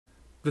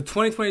The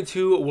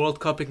 2022 World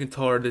Cup in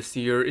Qatar this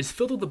year is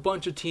filled with a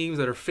bunch of teams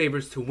that are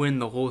favorites to win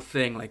the whole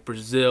thing, like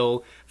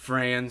Brazil,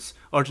 France,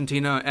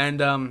 Argentina,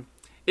 and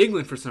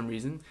England for some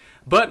reason.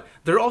 But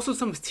there are also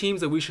some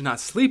teams that we should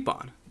not sleep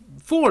on.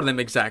 Four of them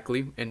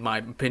exactly, in my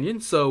opinion.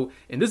 So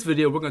in this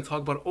video, we're going to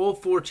talk about all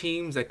four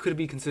teams that could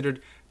be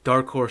considered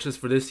dark horses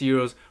for this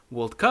year's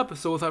World Cup.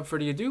 So without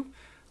further ado,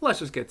 let's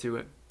just get to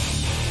it.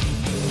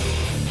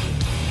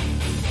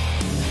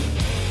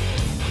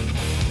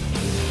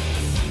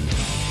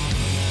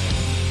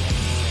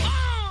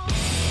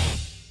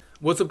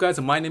 What's up, guys?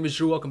 My name is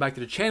Drew. Welcome back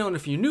to the channel, and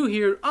if you're new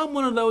here, I'm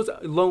one of those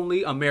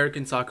lonely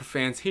American soccer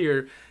fans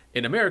here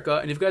in America.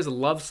 And if you guys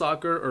love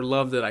soccer or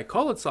love that I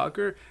call it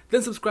soccer,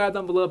 then subscribe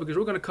down below because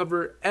we're going to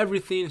cover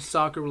everything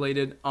soccer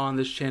related on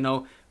this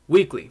channel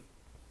weekly.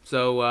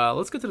 So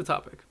let's get to the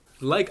topic.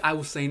 Like I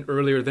was saying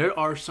earlier, there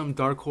are some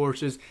dark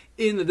horses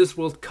in this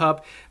World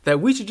Cup that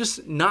we should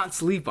just not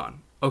sleep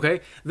on.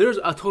 Okay, there's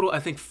a total, I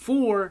think,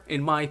 4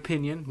 in my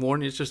opinion.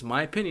 Warning, it's just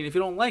my opinion. If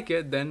you don't like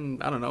it, then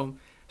I don't know,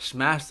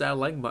 smash that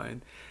like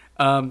button.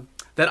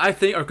 That I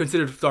think are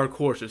considered dark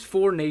horses.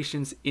 4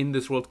 nations in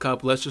this World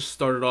Cup. Let's just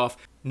start it off.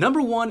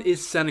 Number 1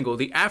 is Senegal,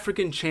 the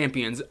African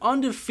champions,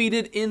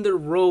 undefeated in their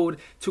road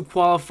to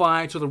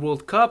qualify to the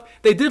World Cup.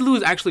 They did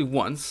lose actually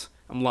once.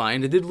 I'm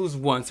lying. They did lose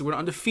once. They were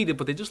undefeated,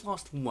 but they just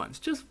lost once.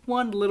 Just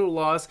one little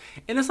loss.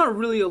 And it's not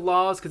really a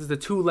loss because it's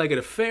a two-legged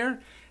affair.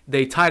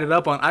 They tied it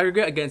up on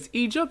aggregate against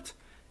Egypt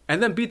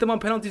and then beat them on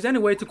penalties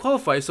anyway to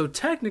qualify. So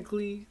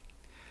technically,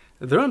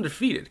 they're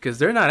undefeated because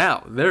they're not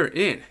out. They're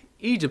in.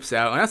 Egypt's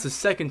out, and that's the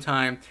second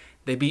time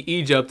they beat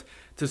Egypt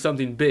to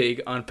something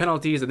big on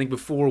penalties. I think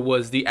before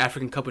was the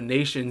African Cup of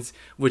Nations,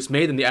 which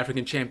made them the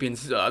African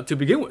champions to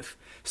begin with.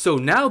 So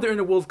now they're in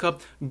the World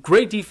Cup.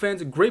 Great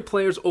defense, great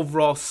players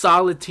overall,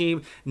 solid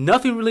team.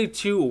 Nothing really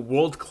too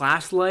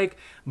world-class like,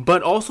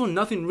 but also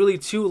nothing really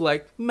too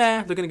like,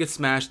 meh, they're going to get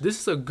smashed. This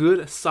is a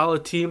good,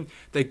 solid team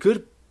that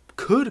could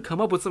come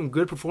up with some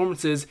good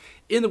performances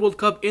in the World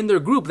Cup in their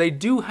group. They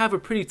do have a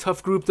pretty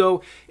tough group,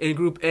 though, in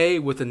Group A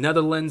with the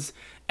Netherlands,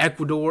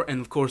 Ecuador,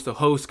 and, of course, the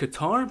host,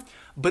 Qatar.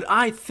 But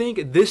I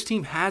think this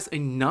team has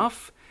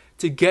enough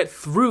to get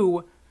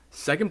through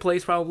second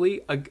place,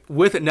 probably,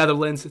 with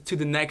Netherlands to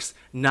the next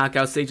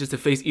knockout stages to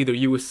face either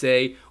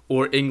USA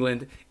or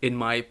England, in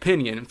my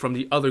opinion. From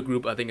the other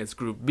group, I think it's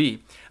Group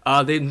B.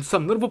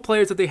 Some notable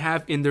players that they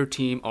have in their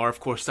team are, of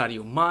course,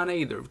 Sadio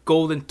Mane, their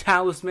golden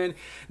talisman,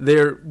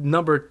 their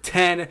number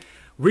 10,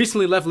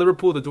 recently left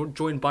Liverpool to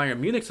join Bayern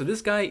Munich. So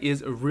this guy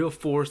is a real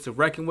force to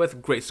reckon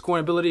with. Great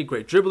scoring ability,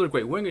 great dribbler,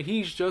 great winger.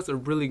 He's just a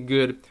really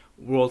good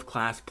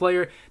world-class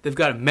player. They've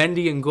got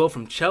Mendy in goal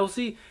from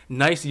Chelsea.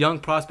 Nice young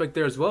prospect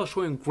there as well,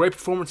 showing great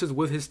performances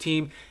with his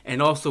team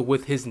and also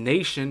with his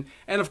nation.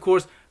 And of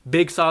course,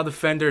 big solid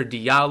defender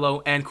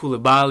Diallo and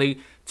Koulibaly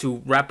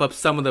to wrap up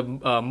some of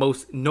the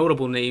most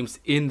notable names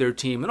in their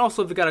team. And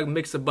also they've got to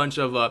mix a bunch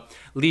of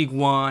League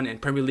One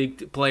and Premier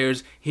League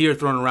players here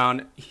thrown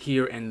around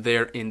here and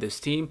there in this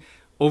team.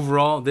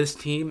 Overall, this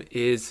team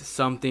is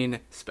something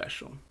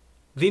special.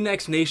 The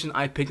next nation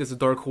I picked as a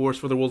dark horse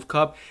for the World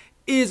Cup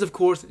is, of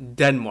course,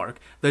 Denmark.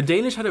 The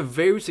Danish had a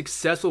very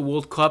successful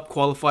World Cup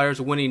qualifiers,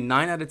 winning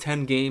 9 out of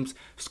 10 games,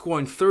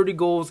 scoring 30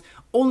 goals,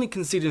 only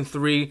conceding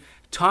 3,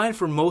 tied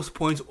for most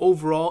points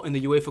overall in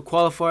the UEFA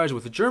qualifiers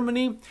with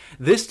Germany.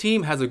 This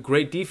team has a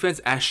great defense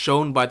as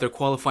shown by their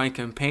qualifying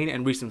campaign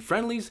and recent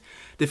friendlies,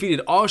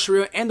 defeated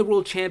Austria and the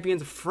world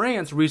champions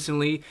France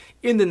recently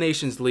in the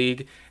Nations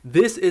League.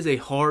 This is a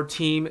hard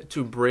team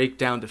to break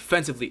down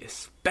defensively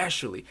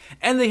especially,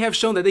 and they have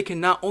shown that they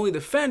can not only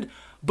defend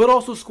but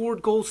also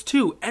scored goals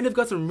too, and they've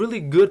got some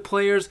really good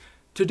players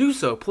to do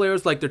so.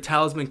 Players like their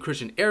talisman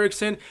Christian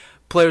Eriksen,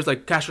 players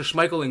like Kasper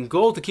Schmeichel in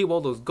goal to keep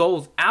all those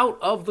goals out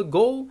of the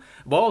goal,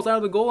 balls out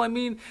of the goal, I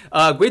mean.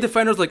 Great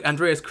defenders like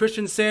Andreas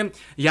Christensen,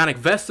 Yannick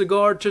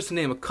Vestergaard, just to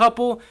name a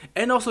couple,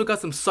 and also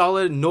got some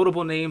solid,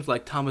 notable names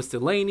like Thomas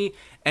Delaney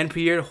and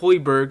Pierre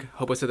Højbjerg.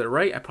 Hope I said that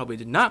right, I probably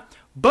did not,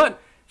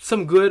 but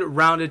some good,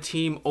 rounded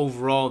team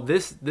overall.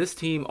 This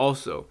team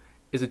also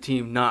is a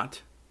team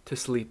not to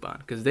sleep on,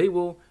 because they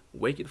will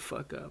wake it the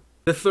fuck up.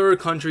 The third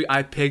country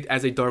I picked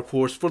as a dark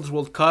horse for this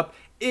World Cup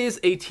is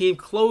a team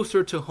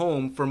closer to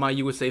home for my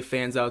USA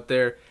fans out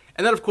there.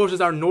 And that, of course,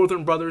 is our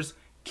northern brothers,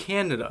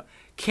 Canada.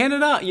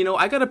 Canada, you know,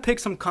 I got to pick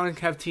some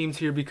CONCACAF teams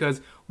here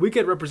because we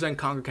could represent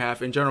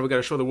CONCACAF. In general, we got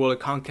to show the world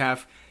that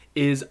CONCACAF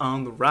is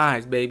on the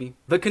rise, baby.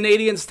 The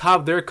Canadians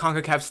topped their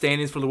CONCACAF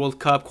standings for the World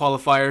Cup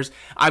qualifiers,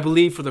 I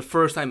believe for the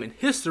first time in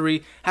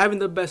history, having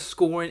the best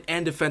scoring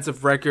and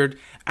defensive record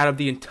out of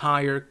the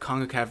entire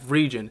CONCACAF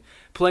region.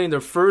 Playing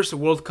their first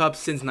World Cup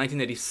since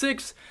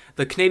 1986,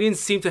 the Canadians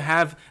seem to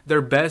have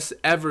their best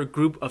ever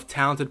group of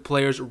talented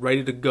players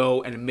ready to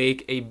go and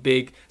make a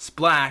big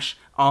splash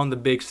on the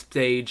big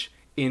stage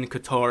in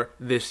Qatar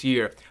this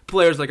year.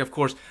 Players like, of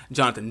course,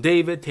 Jonathan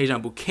David,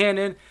 Tejan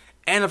Buchanan,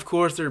 and of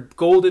course their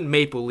golden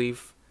maple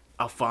leaf,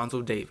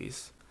 Alphonso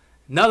Davies.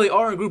 Now they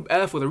are in Group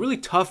F with a really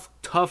tough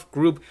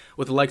group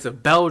with the likes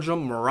of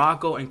Belgium,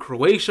 Morocco, and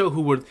Croatia,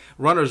 who were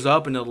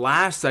runners-up in the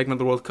last segment of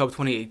the World Cup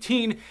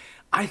 2018.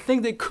 I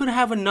think they could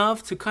have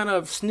enough to kind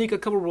of sneak a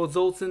couple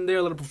results in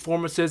there, little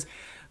performances,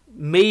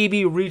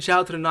 maybe reach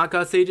out to the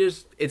knockout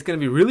stages. It's going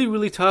to be really,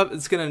 really tough.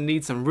 It's going to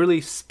need some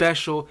really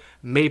special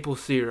maple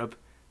syrup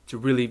to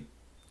really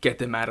get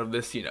them out of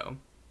this,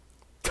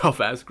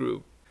 tough-ass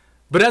group.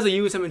 But as a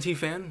USMNT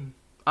fan,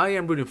 I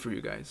am rooting for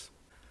you guys.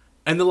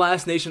 And the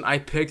last nation I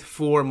picked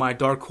for my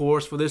dark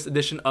horse for this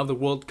edition of the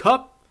World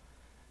Cup,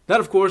 that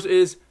of course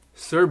is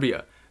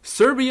Serbia.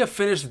 Serbia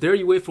finished their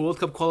UEFA World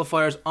Cup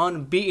qualifiers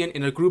unbeaten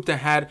in a group that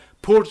had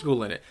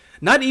Portugal in it.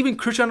 Not even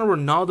Cristiano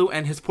Ronaldo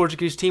and his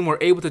Portuguese team were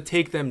able to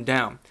take them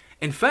down.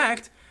 In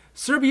fact,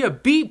 Serbia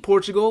beat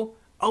Portugal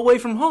away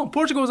from home.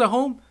 Portugal was at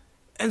home,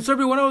 and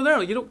Serbia went over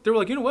there. They were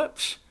like, you know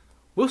what?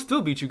 We'll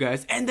still beat you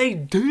guys. And they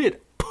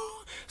did.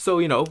 So,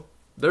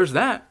 there's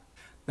that.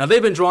 Now,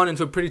 they've been drawn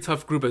into a pretty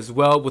tough group as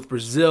well with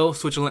Brazil,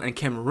 Switzerland, and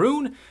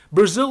Cameroon.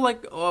 Brazil,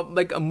 like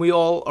we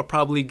all are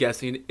probably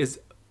guessing, is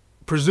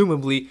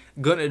presumably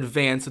going to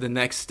advance to the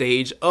next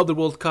stage of the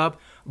World Cup.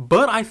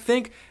 But I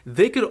think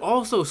they could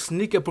also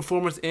sneak a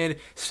performance in,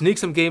 sneak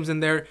some games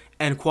in there,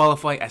 and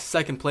qualify as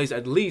second place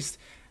at least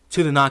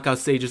to the knockout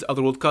stages of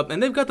the World Cup.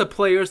 And they've got the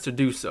players to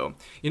do so.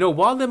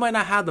 While they might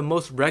not have the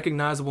most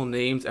recognizable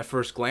names at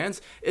first glance,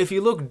 if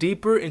you look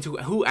deeper into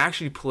who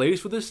actually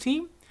plays for this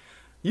team,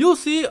 you'll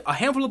see a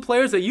handful of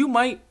players that you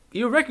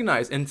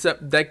recognize and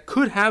that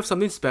could have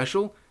something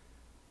special,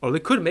 or they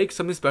could make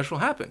something special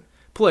happen.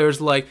 Players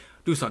like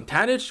Dusan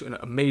Tadic, an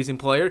amazing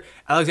player,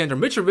 Alexander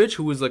Mitrovic,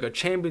 who was like a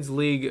Champions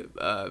League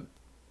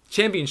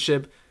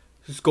championship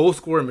goal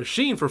scorer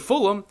machine for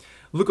Fulham,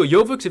 Luka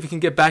Jovic, if he can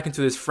get back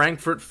into his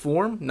Frankfurt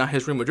form, not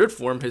his Real Madrid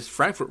form, his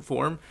Frankfurt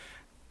form,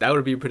 that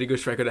would be a pretty good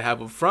striker to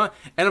have up front.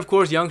 And of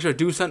course, youngster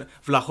Dusan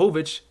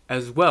Vlahovic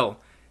as well.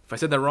 If I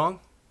said that wrong,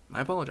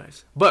 I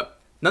apologize. But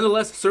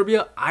nonetheless,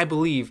 Serbia, I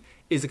believe,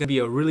 is going to be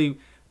a really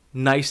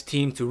nice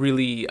team to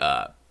really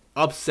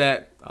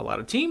upset a lot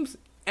of teams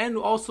and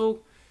also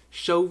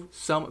show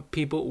some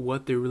people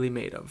what they're really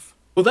made of.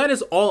 Well, that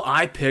is all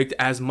I picked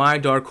as my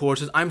dark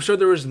horses. I'm sure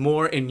there is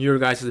more in your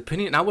guys'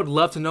 opinion, and I would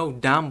love to know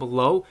down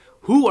below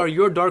who are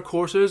your dark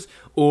horses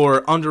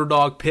or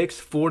underdog picks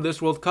for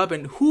this World Cup,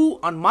 and who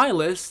on my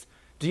list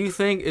do you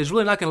think is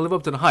really not going to live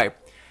up to the hype?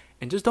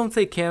 And just don't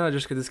say Canada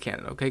just because it's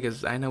Canada, okay?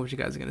 Because I know what you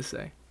guys are going to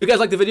say. If you guys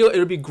liked the video, it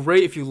would be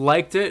great if you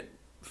liked it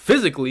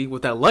physically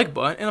with that like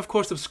button, and of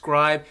course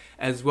subscribe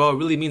as well. It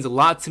really means a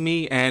lot to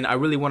me, and I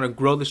really want to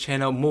grow this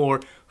channel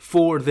more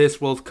for this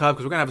World Cup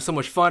because we're going to have so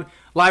much fun.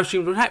 Live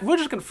streams, we're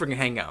just going to freaking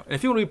hang out. And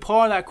if you want to be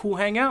part of that cool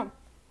hangout,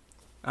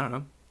 I don't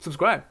know,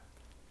 subscribe.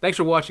 Thanks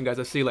for watching, guys.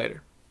 I'll see you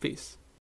later. Peace.